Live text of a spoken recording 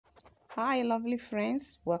Hi lovely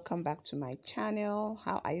friends, welcome back to my channel.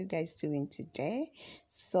 How are you guys doing today?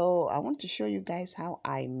 So I want to show you guys how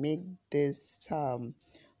I make this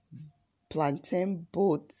plantain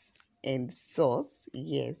boats and sauce.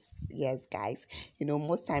 Yes guys,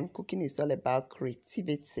 most time cooking is all about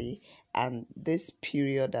creativity, and this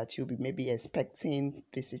period that you'll be maybe expecting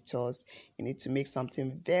visitors, you need to make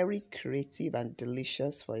something very creative and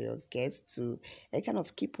delicious for your guests to kind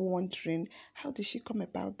of keep wondering, how did she come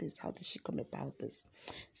about this,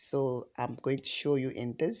 so I'm going to show you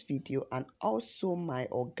in this video, and also my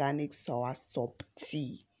organic sour soup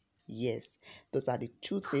tea. Yes, those are the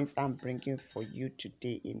two things I'm bringing for you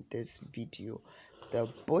today in this video: the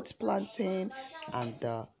boat plantain and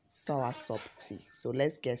the sour soup tea. So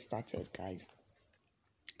let's get started, guys.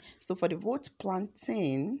 So for the boat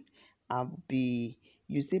plantain, I'll be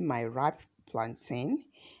using my ripe plantain,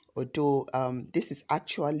 although this is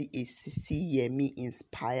actually a SiSi Yemi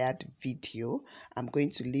inspired video. I'm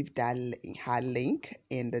going to leave that her link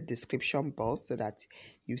in the description box so that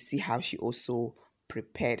you see how she also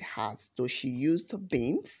prepared hers. So she used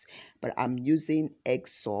beans, but I'm using egg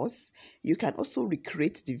sauce. You can also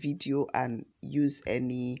recreate the video and use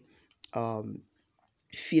any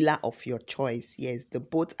filler of your choice. Yes, the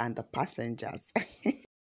boat and the passengers.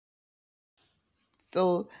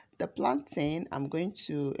 So the plantain, I'm going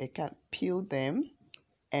to peel them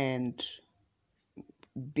and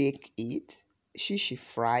bake it. She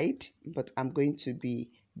fried, but I'm going to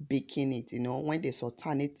be baking it. When there's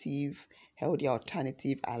healthy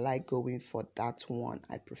alternative, I like going for that one.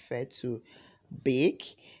 I prefer to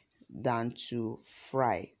bake than to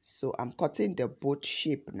fry. So I'm cutting the boat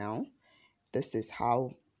shape now. This is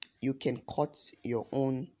how you can cut your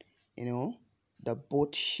own, the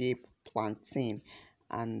boat shape plantain.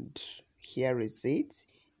 And here is it.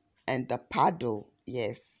 And the paddle,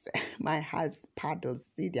 yes, my has paddles.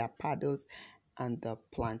 See, there are paddles and the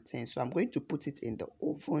plantain. So I'm going to put it in the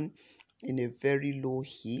oven in a very low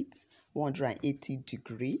heat, 180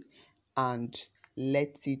 degree, and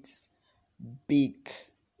let it bake.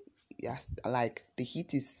 Yes, like the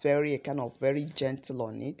heat is very very gentle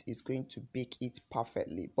on it. It's going to bake it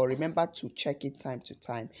perfectly, but remember to check it time to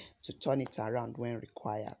time to turn it around when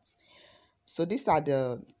required. So these are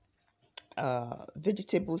the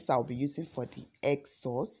vegetables I'll be using for the egg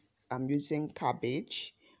sauce. I'm using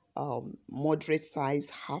cabbage, moderate size,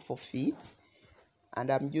 half of it,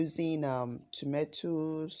 and I'm using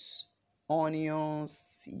tomatoes,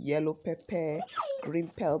 onions, yellow pepper,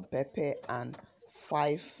 green bell pepper, and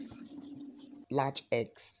 5 large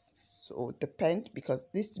eggs. So depend, because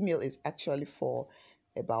this meal is actually for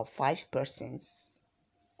about 5 persons,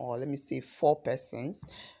 or let me say 4 persons.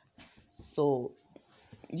 So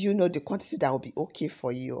the quantity that will be okay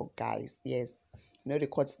for you, guys. Yes, the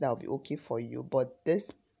quantity that will be okay for you. But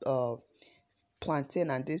this plantain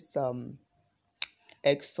and this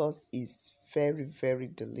egg sauce is very, very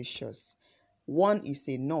delicious. One is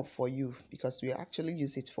enough for you because we actually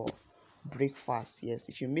use it for breakfast. Yes,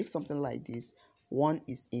 if you make something like this, one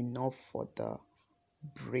is enough for the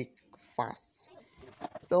breakfast.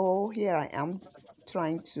 So here I am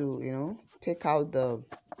trying to take out the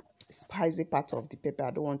spicy part of the pepper.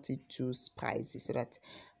 I don't want it too spicy, so that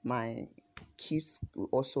my kids will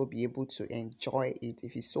also be able to enjoy it.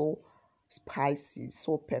 If it's so spicy,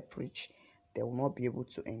 so pepperish, they will not be able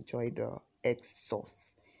to enjoy the egg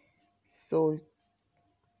sauce. So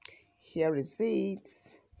here is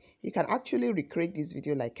it. You can actually recreate this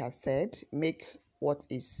video, like I said. Make what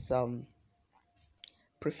is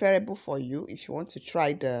preferable for you. If you want to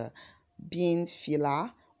try the beans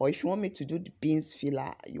filler, or if you want me to do the beans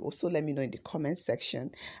filler, you also let me know in the comment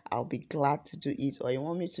section. I'll be glad to do it. Or you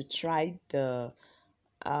want me to try the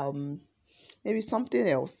maybe something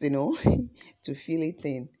else, to fill it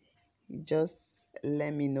in, you just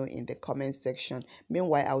let me know in the comment section.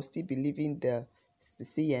 Meanwhile, I'll still be leaving the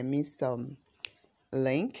SiSi Yemmie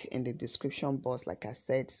link in the description box, like I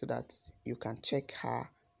said, so that you can check her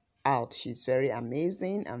out. She's very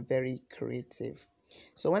amazing and very creative.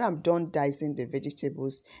 So when I'm done dicing the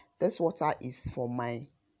vegetables, this water is for my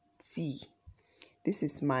tea. This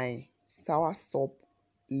is my sour soup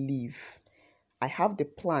leaf. I have the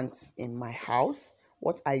plants in my house.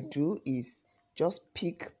 What I do is just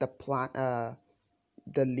pick the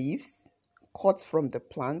leaves, cut from the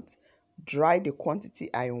plant, dry the quantity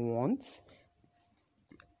I want,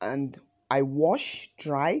 and I wash,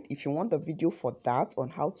 dry. If you want the video for that, on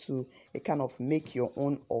how to kind of make your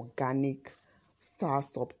own organic sour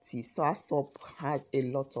soup tea. Sour soup has a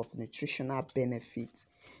lot of nutritional benefits.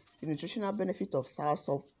 The nutritional benefit of sour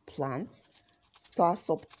soup plants, sour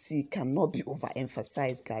soup tea cannot be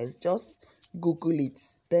overemphasized, guys. Just Google it,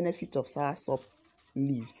 benefit of soursop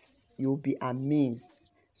leaves. You'll be amazed.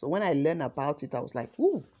 So when I learned about it, I was like,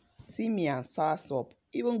 ooh, see me and soursop,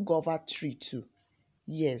 even guava tree too.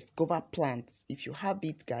 Yes, guava plants. If you have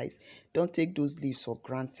it, guys, don't take those leaves for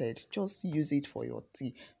granted. Just use it for your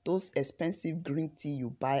tea. Those expensive green tea you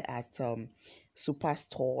buy at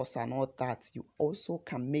superstores and all that, you also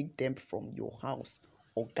can make them from your house,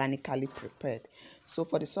 organically prepared. So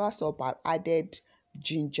for the soursop, I added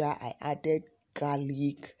ginger, I added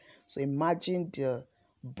garlic. So imagine the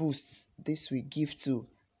boost this will give to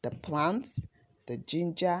the plants, the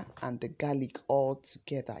ginger and the garlic all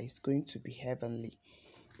together. It's going to be heavenly.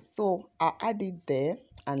 So I'll add it there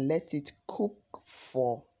and let it cook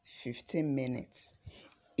for 15 minutes.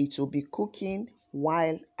 It will be cooking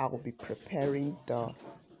while I will be preparing the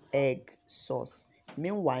egg sauce.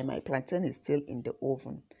 Meanwhile, my plantain is still in the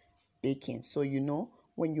oven baking. So you know,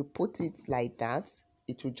 when you put it like that,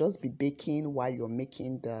 it will just be baking while you're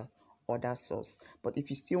making the other sauce. But if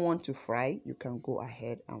you still want to fry, you can go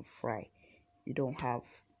ahead and fry. You don't have,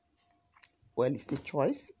 well, it's a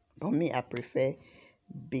choice, but me, I prefer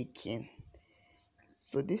baking.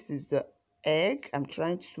 So this is the egg. I'm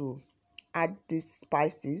trying to add these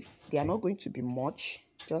spices. They are not going to be much,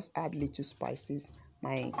 just add little spices.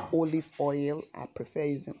 My olive oil, I prefer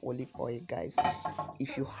using olive oil, guys.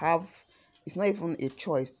 If you have, it's not even a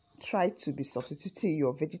choice, try to be substituting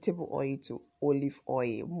your vegetable oil to olive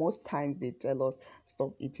oil. Most times they tell us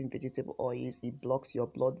stop eating vegetable oils, it blocks your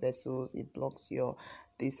blood vessels, it blocks your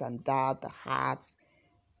this and that, the heart.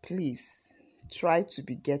 Please try to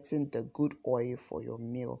be getting the good oil for your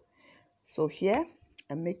meal. So here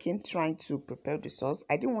I'm trying to prepare the sauce.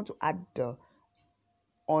 I didn't want to add the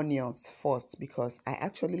onions first because I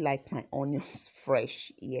actually like my onions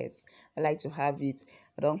fresh. Yes, I like to have it.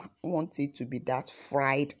 I don't want it to be that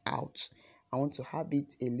fried out. I want to have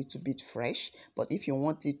it a little bit fresh. But if you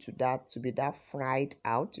want it to be that fried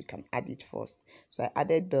out, you can add it first. So I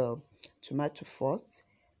added the tomato first,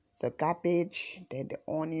 the cabbage, then the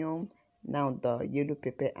onion, now the yellow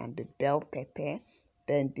pepper and the bell pepper.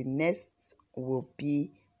 Then the next will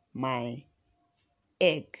be my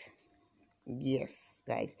egg. Yes,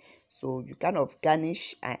 guys. So you kind of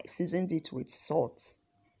garnish. I seasoned it with salt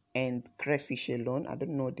and crayfish alone. I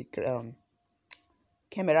don't know, the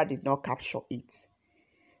camera did not capture it,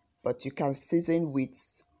 but you can season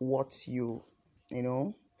with what you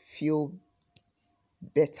feel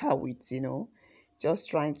better with. Just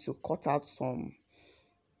trying to cut out some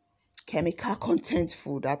chemical content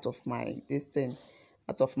food out of my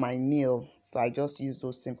meal. So I just use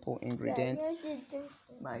those simple ingredients,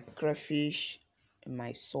 my crayfish and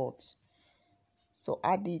my salt. So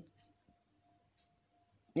add it,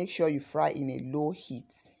 make sure you fry in a low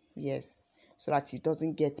heat, yes, so that it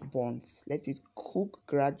doesn't get burnt. Let it cook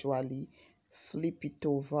gradually, flip it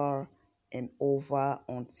over and over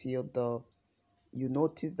until you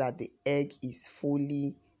notice that the egg is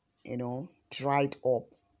fully dried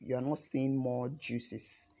up. You are not seeing more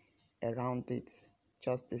juices around it.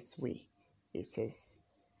 Just this way it is.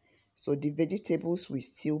 So the vegetables will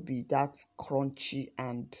still be that crunchy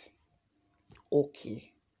and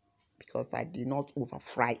okay, because I did not over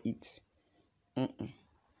fry it.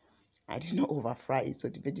 I did not over fry it, so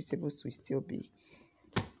the vegetables will still be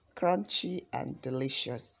crunchy and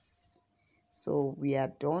delicious. So we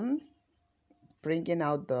are done bringing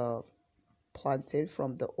out the plantain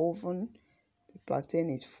from the oven. The plantain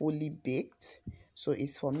is fully baked, so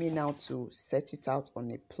it's for me now to set it out on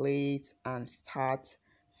a plate and start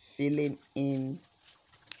filling in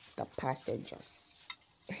the passengers.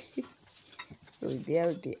 So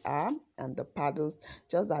there they are, and the paddles,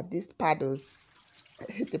 just that these paddles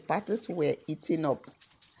the paddles were eaten up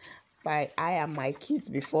by I and my kids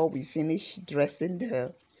before we finish dressing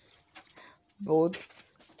the boats.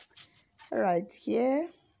 All right, here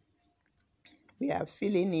we are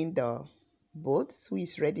filling in the boats who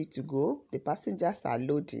is ready to go. The passengers are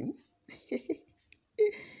loading.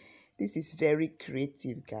 This is very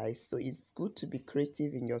creative, guys. So it's good to be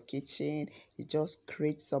creative in your kitchen. You just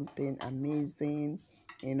create something amazing.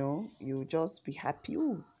 You just be happy.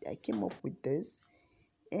 Oh, I came up with this.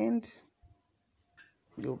 And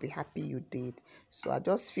you'll be happy you did. So I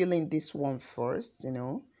just fill in this one first,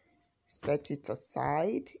 set it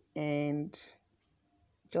aside and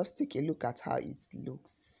just take a look at how it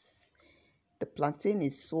looks. The plantain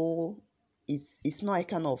is it's not a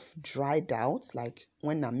kind of dried out like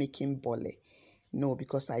when I'm making bole. No,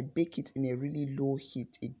 because I bake it in a really low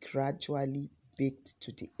heat. It gradually baked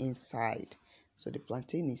to the inside. So the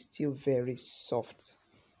plantain is still very soft,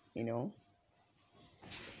 And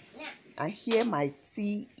here my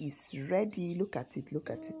tea is ready. Look at it, look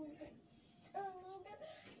at it.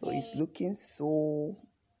 So it's looking so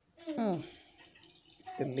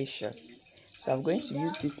delicious. So I'm going to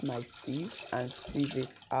use this my sieve and sieve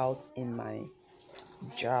it out in my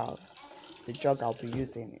jar, the jug I'll be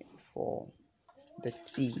using it for the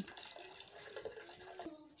tea.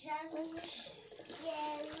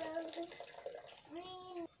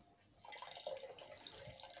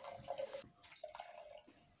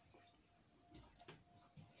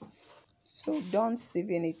 So done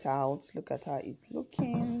sieving it out. Look at how it's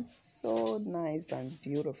looking, so nice and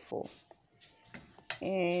beautiful.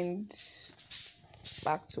 And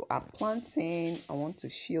back to our plantain. I want to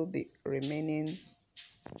fill the remaining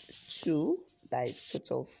 2, that is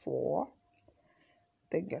total 4. I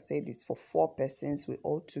think I said it's for 4 persons. We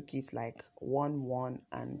all took it like 1,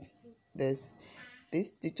 and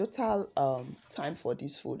the total time for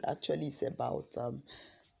this food actually is about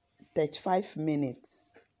 35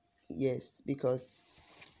 minutes. Yes, because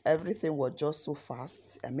everything was just so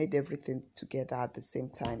fast. I made everything together at the same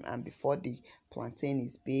time, and before the plantain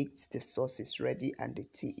is baked, the sauce is ready and the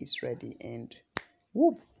tea is ready, and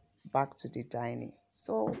whoop, back to the dining.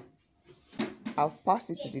 So I've passed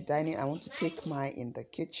it to the dining. I want to take mine in the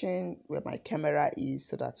kitchen where my camera is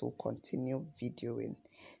so that we'll continue videoing.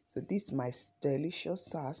 So this is my delicious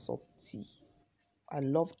sauce of tea. I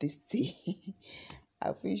love this tea.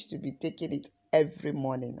 I wish to be taking it every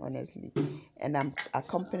morning, honestly. And I'm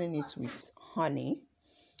accompanying it with honey.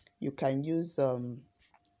 You can use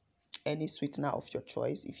any sweetener of your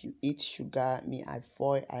choice. If you eat sugar, I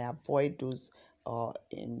avoid those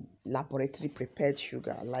in laboratory prepared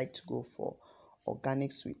sugar. I like to go for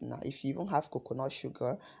organic sweetener. If you even have coconut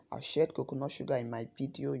sugar, I've shared coconut sugar in my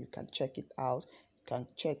video. You can check it out. You can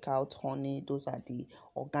check out honey. Those are the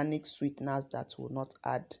organic sweeteners that will not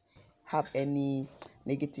have any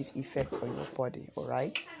negative effect on your body. All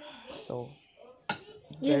right, so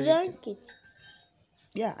you drank it.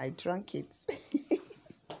 Yeah, I drank it.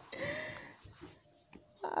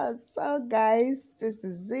 So guys, this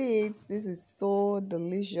is it. This is so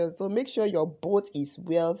delicious. So make sure your boat is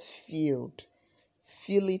well filled.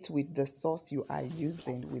 Fill it with the sauce you are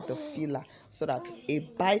using, with the filler, so that a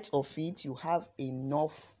bite of it, you have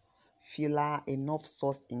enough filler, enough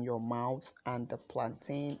sauce in your mouth, and the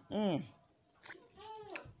plantain,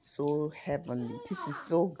 so heavenly. This is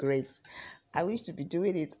so great. I wish to be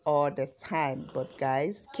doing it all the time, but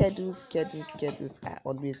guys, schedules are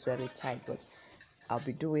always very tight, but I'll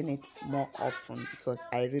be doing it more often because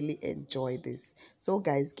I really enjoy this. So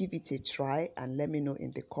guys, give it a try and let me know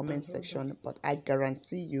in the comment section, but I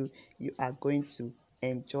guarantee you are going to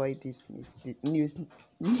enjoy this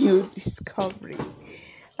new discovery.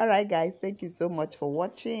 All right guys, thank you so much for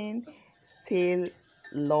watching. Stay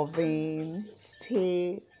loving,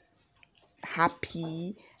 stay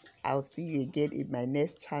happy. I'll see you again in my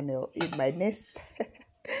next channel, in my next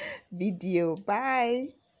video.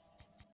 Bye.